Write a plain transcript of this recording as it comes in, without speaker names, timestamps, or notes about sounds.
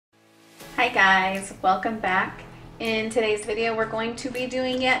Hi guys, welcome back. In today's video we're going to be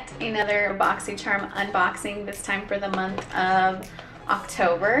doing yet another Boxycharm unboxing, this time for the month of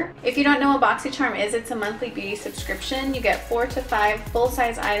October. If you don't know what Boxycharm is, it's a monthly beauty subscription. You get 4 to 5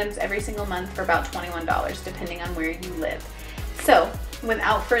 full-size items every single month for about $21 depending on where you live. So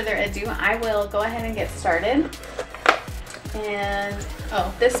without further ado, I will go ahead and get started. And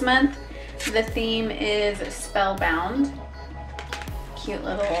this month the theme is Spellbound. Cute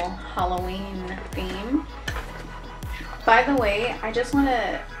little Halloween theme. By the way, I just want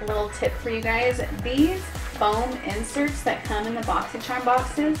a little tip for you guys. These foam inserts that come in the Boxycharm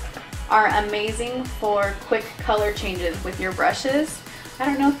boxes are amazing for quick color changes with your brushes. I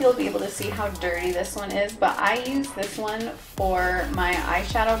don't know if you'll be able to see how dirty this one is, but I use this one for my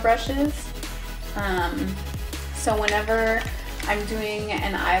eyeshadow brushes. So whenever I'm doing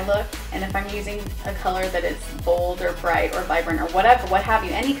an eye look, and if I'm using a color that is bold or bright or vibrant or whatever, what have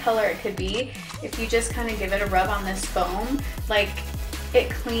you, any color it could be, if you just kind of give it a rub on this foam, like, it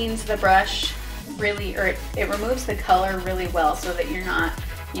cleans the brush really, or it removes the color really well, so that you're not,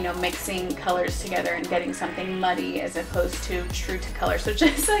 you know, mixing colors together and getting something muddy as opposed to true to color. So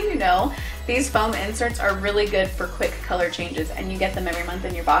just so you know, these foam inserts are really good for quick color changes, and you get them every month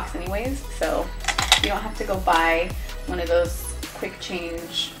in your box anyways, so you don't have to go buy one of those quick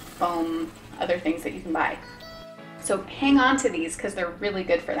change foam other things that you can buy. So hang on to these because they're really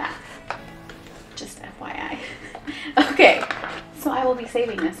good for that. Just FYI. Okay, so I will be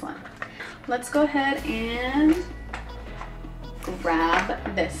saving this one. Let's go ahead and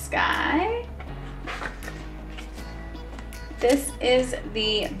grab this guy. This is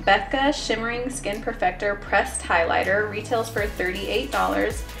the Becca Shimmering Skin Perfector Pressed Highlighter. Retails for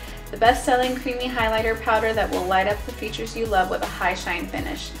 $38. The best-selling creamy highlighter powder that will light up the features you love with a high shine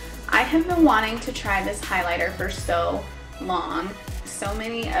finish. I have been wanting to try this highlighter for so long. So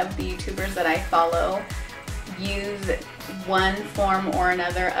many of the YouTubers that I follow use one form or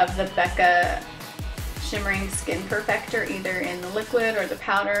another of the Becca Shimmering Skin Perfector, either in the liquid or the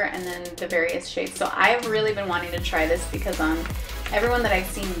powder, and then the various shades. So I've really been wanting to try this because everyone that I've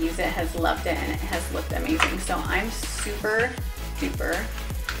seen use it has loved it and it has looked amazing. So I'm super duper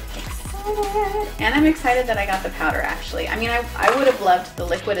excited. And I'm excited that I got the powder actually. I mean, I would have loved the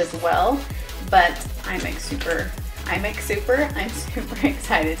liquid as well, but I'm super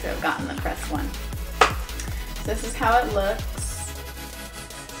excited to have gotten the pressed one. So this is how it looks.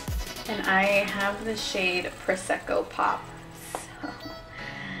 And I have the shade Prosecco Pop. So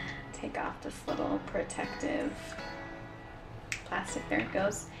take off this little protective plastic. There it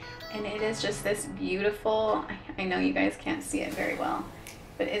goes. And it is just this beautiful, I know you guys can't see it very well,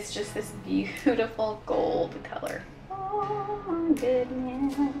 but it's just this beautiful gold color. Oh my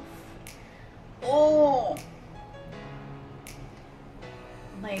goodness. Oh!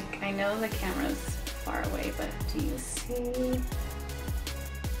 Like, I know the camera's far away, but do you see?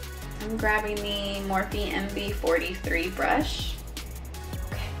 I'm grabbing the Morphe MB43 brush.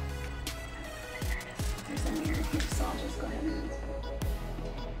 Okay. There it is. There's a mirror here, so I'll just go ahead and...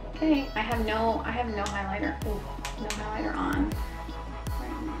 Okay, I have no highlighter. Ooh, no highlighter on.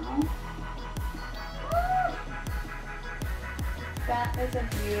 That is a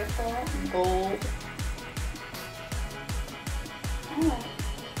beautiful gold palette.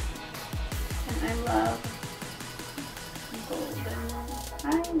 And I love golden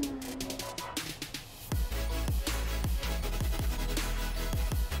highlights.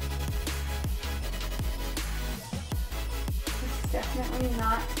 It's definitely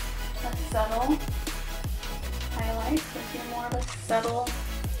not a subtle highlight. So if you're more of a subtle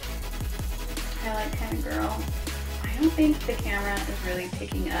highlight kind of girl, I don't think the camera is really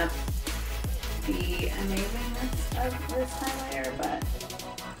picking up the amazingness of this highlighter, but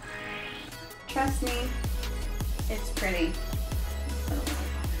trust me, it's pretty.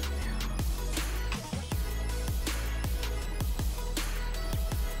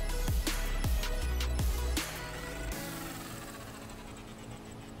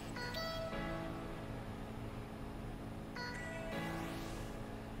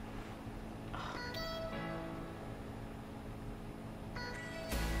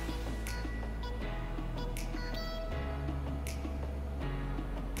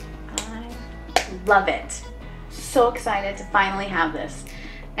 Love it. So excited to finally have this.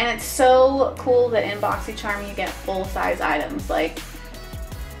 And it's so cool that in Boxycharm you get full-size items. Like,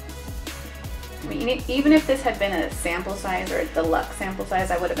 I mean, even if this had been a sample size or a deluxe sample size,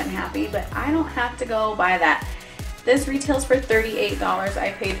 I would have been happy, but I don't have to go buy that. This retails for $38.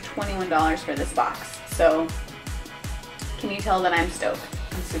 I paid $21 for this box. So can you tell that I'm stoked?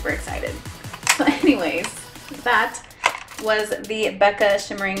 I'm super excited. So anyways, that was the Becca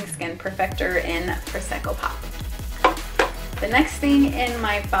Shimmering Skin Perfector in Prosecco Pop. The next thing in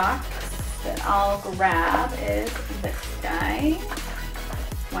my box that I'll grab is this guy.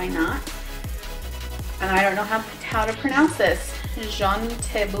 Why not? And I don't know how to pronounce this. Jean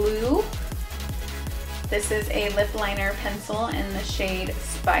Bleu. This is a lip liner pencil in the shade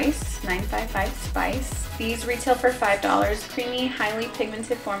Spice, 955 Spice. These retail for $5. Creamy, highly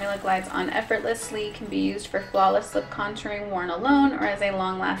pigmented formula glides on effortlessly, can be used for flawless lip contouring worn alone or as a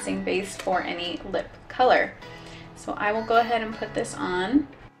long-lasting base for any lip color. So I will go ahead and put this on.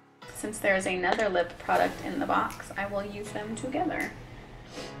 Since there is another lip product in the box, I will use them together.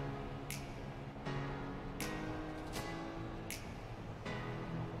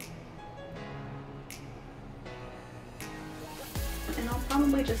 And I'll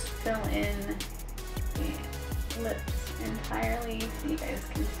probably just fill in the lips entirely so you guys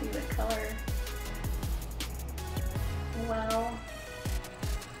can see the color well.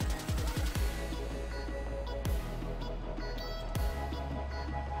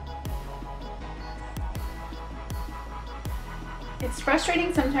 It's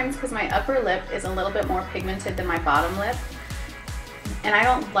frustrating sometimes because my upper lip is a little bit more pigmented than my bottom lip, and I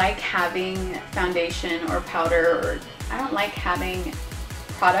don't like having foundation or powder, or I don't like having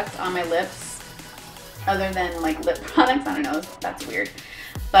product on my lips other than like lip products. I don't know, that's weird,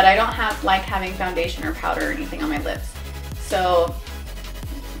 but I don't like having foundation or powder or anything on my lips. So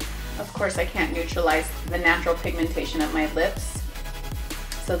of course I can't neutralize the natural pigmentation of my lips.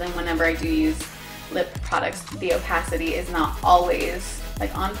 So then whenever I do use lip products, the opacity is not always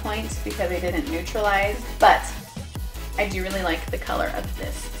like on point because I didn't neutralize, but I do really like the color of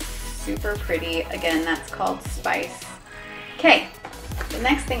this. Super pretty. Again, that's called Spice. Okay, the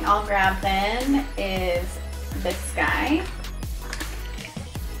next thing I'll grab then is this guy.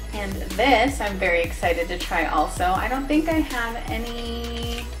 And this I'm very excited to try also. I don't think I've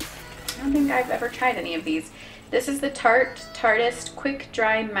ever tried any of these. This is the Tarteist Quick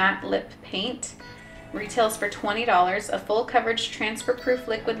Dry Matte Lip Paint. Retails for $20, a full coverage transfer proof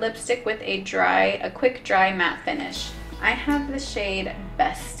liquid lipstick with a quick dry matte finish. I have the shade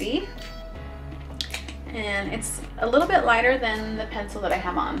Bestie, and it's a little bit lighter than the pencil that I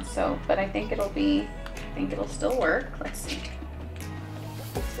have on, but I think it'll still work. Let's see.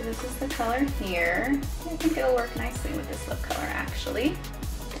 So this is the color here. I think it'll work nicely with this lip color actually.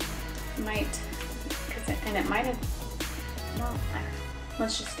 It might have, well,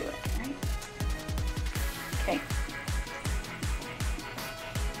 let's just do it, right? Okay.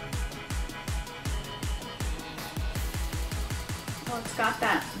 Well, it's got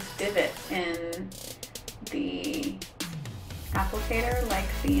that divot in the applicator like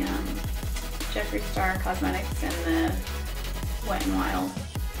the Jeffree Star Cosmetics and the Wet n Wild.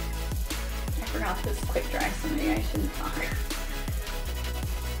 I forgot this quick dry, so maybe I shouldn't talk.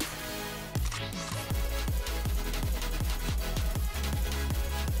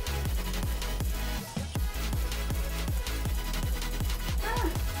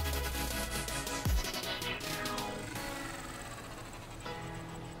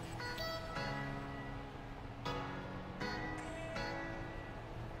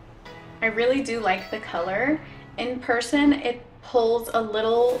 I really do like the color. In person, it pulls a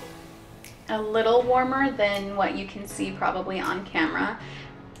little warmer than what you can see probably on camera,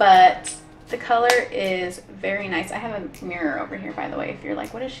 but the color is very nice. I have a mirror over here, by the way, if you're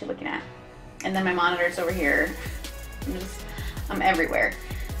like, what is she looking at? And then my monitor's over here. I'm everywhere.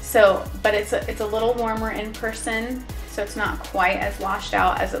 So, but it's a little warmer in person, so it's not quite as washed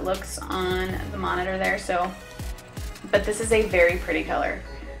out as it looks on the monitor there. So, but this is a very pretty color.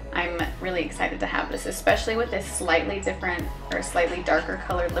 I'm really excited to have this, especially with this slightly different or slightly darker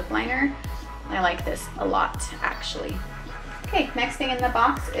colored lip liner. I like this a lot, actually. Okay, next thing in the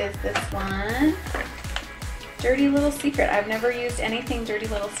box is this one. Dirty Little Secret. I've never used anything Dirty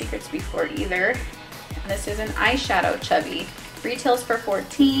Little Secrets before either. This is an eyeshadow chubby. Retails for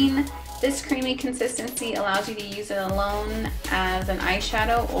 $14. This creamy consistency allows you to use it alone as an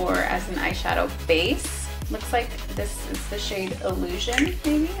eyeshadow or as an eyeshadow base. Looks like this is the shade Illusion,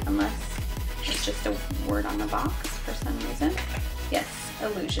 maybe, unless it's just a word on the box for some reason. Yes,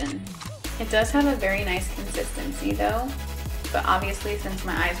 Illusion. It does have a very nice consistency though, but obviously since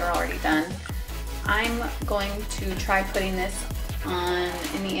my eyes are already done, I'm going to try putting this on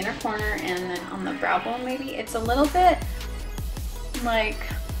in the inner corner and then on the brow bone maybe. It's a little bit like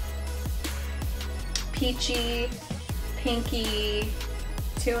peachy, pinky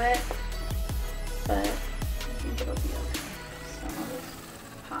to it, but I think it'll be okay. So I'll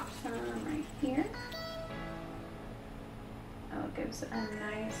just pop some right here. Oh, it gives a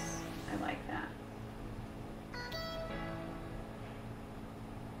nice, I like that.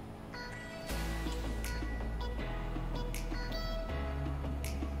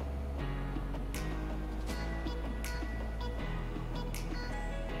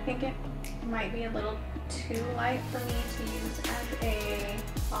 think it might be a little too light for me to use as a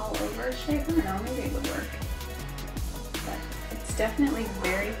all over shade. I don't know, maybe it would work. But it's definitely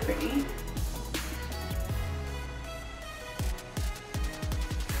very pretty.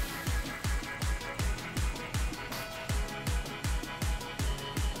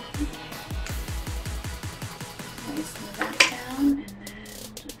 Smooth that down and then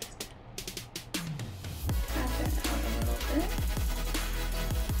just tap it out a little bit.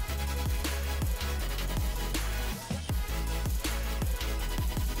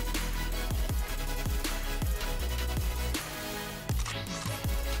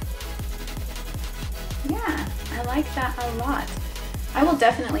 Yeah, I like that a lot. I will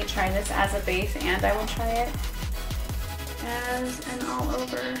definitely try this as a base, and I will try it as an all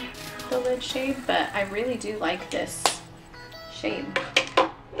over the lid shade, but I really do like this shade.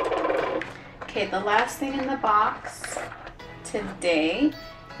 Okay, the last thing in the box today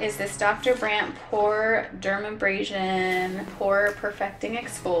is this Dr. Brandt Pore Dermabrasion Pore Perfecting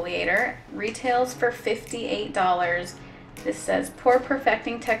Exfoliator. Retails for $58. This says pore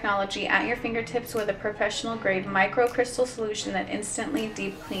perfecting technology at your fingertips with a professional grade microcrystal solution that instantly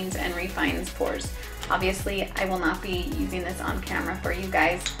deep cleans and refines pores. Obviously, I will not be using this on camera for you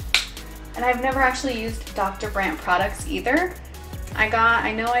guys. And I've never actually used Dr. Brandt products either.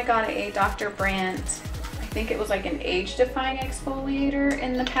 I know I got a Dr. Brandt, I think it was like an age defying exfoliator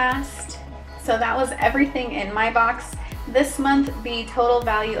in the past. So that was everything in my box. This month, the total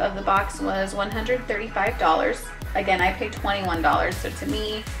value of the box was $135. Again, I paid $21, so to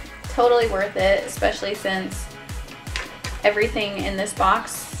me, totally worth it, especially since everything in this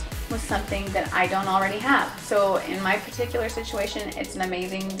box was something that I don't already have. So in my particular situation, it's an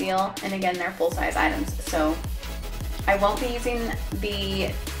amazing deal. And again, they're full-size items. So I won't be using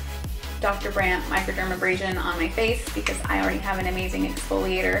the Dr. Brandt Microdermabrasion on my face because I already have an amazing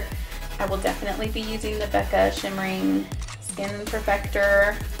exfoliator. I will definitely be using the Becca Shimmering Skin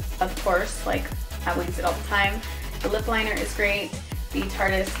Perfector, of course, like I will use it all the time. The lip liner is great. The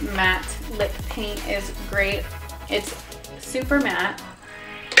Tarte Matte Lip Paint is great. It's super matte.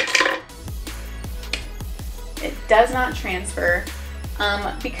 It does not transfer.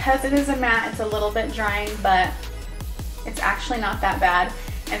 Because it is a matte, it's a little bit drying, but it's actually not that bad.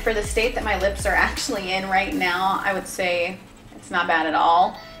 And for the state that my lips are actually in right now, I would say it's not bad at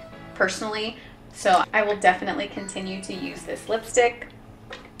all, personally. So I will definitely continue to use this lipstick,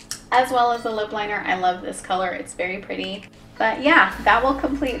 as well as the lip liner. I love this color, it's very pretty. But yeah, that will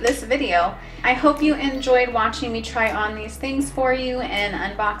complete this video. I hope you enjoyed watching me try on these things for you and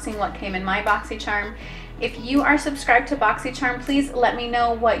unboxing what came in my Boxycharm. If you are subscribed to Boxycharm, please let me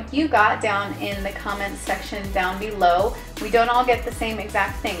know what you got down in the comments section down below. We don't all get the same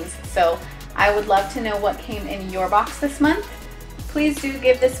exact things, so I would love to know what came in your box this month. Please do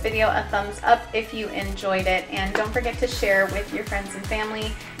give this video a thumbs up if you enjoyed it, and don't forget to share with your friends and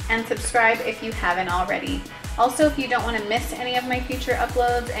family, and subscribe if you haven't already. Also, if you don't want to miss any of my future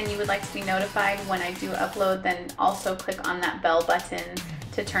uploads and you would like to be notified when I do upload, then also click on that bell button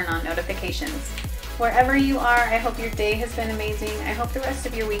to turn on notifications. Wherever you are, I hope your day has been amazing. I hope the rest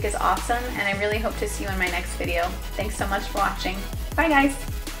of your week is awesome, and I really hope to see you in my next video. Thanks so much for watching. Bye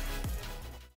guys!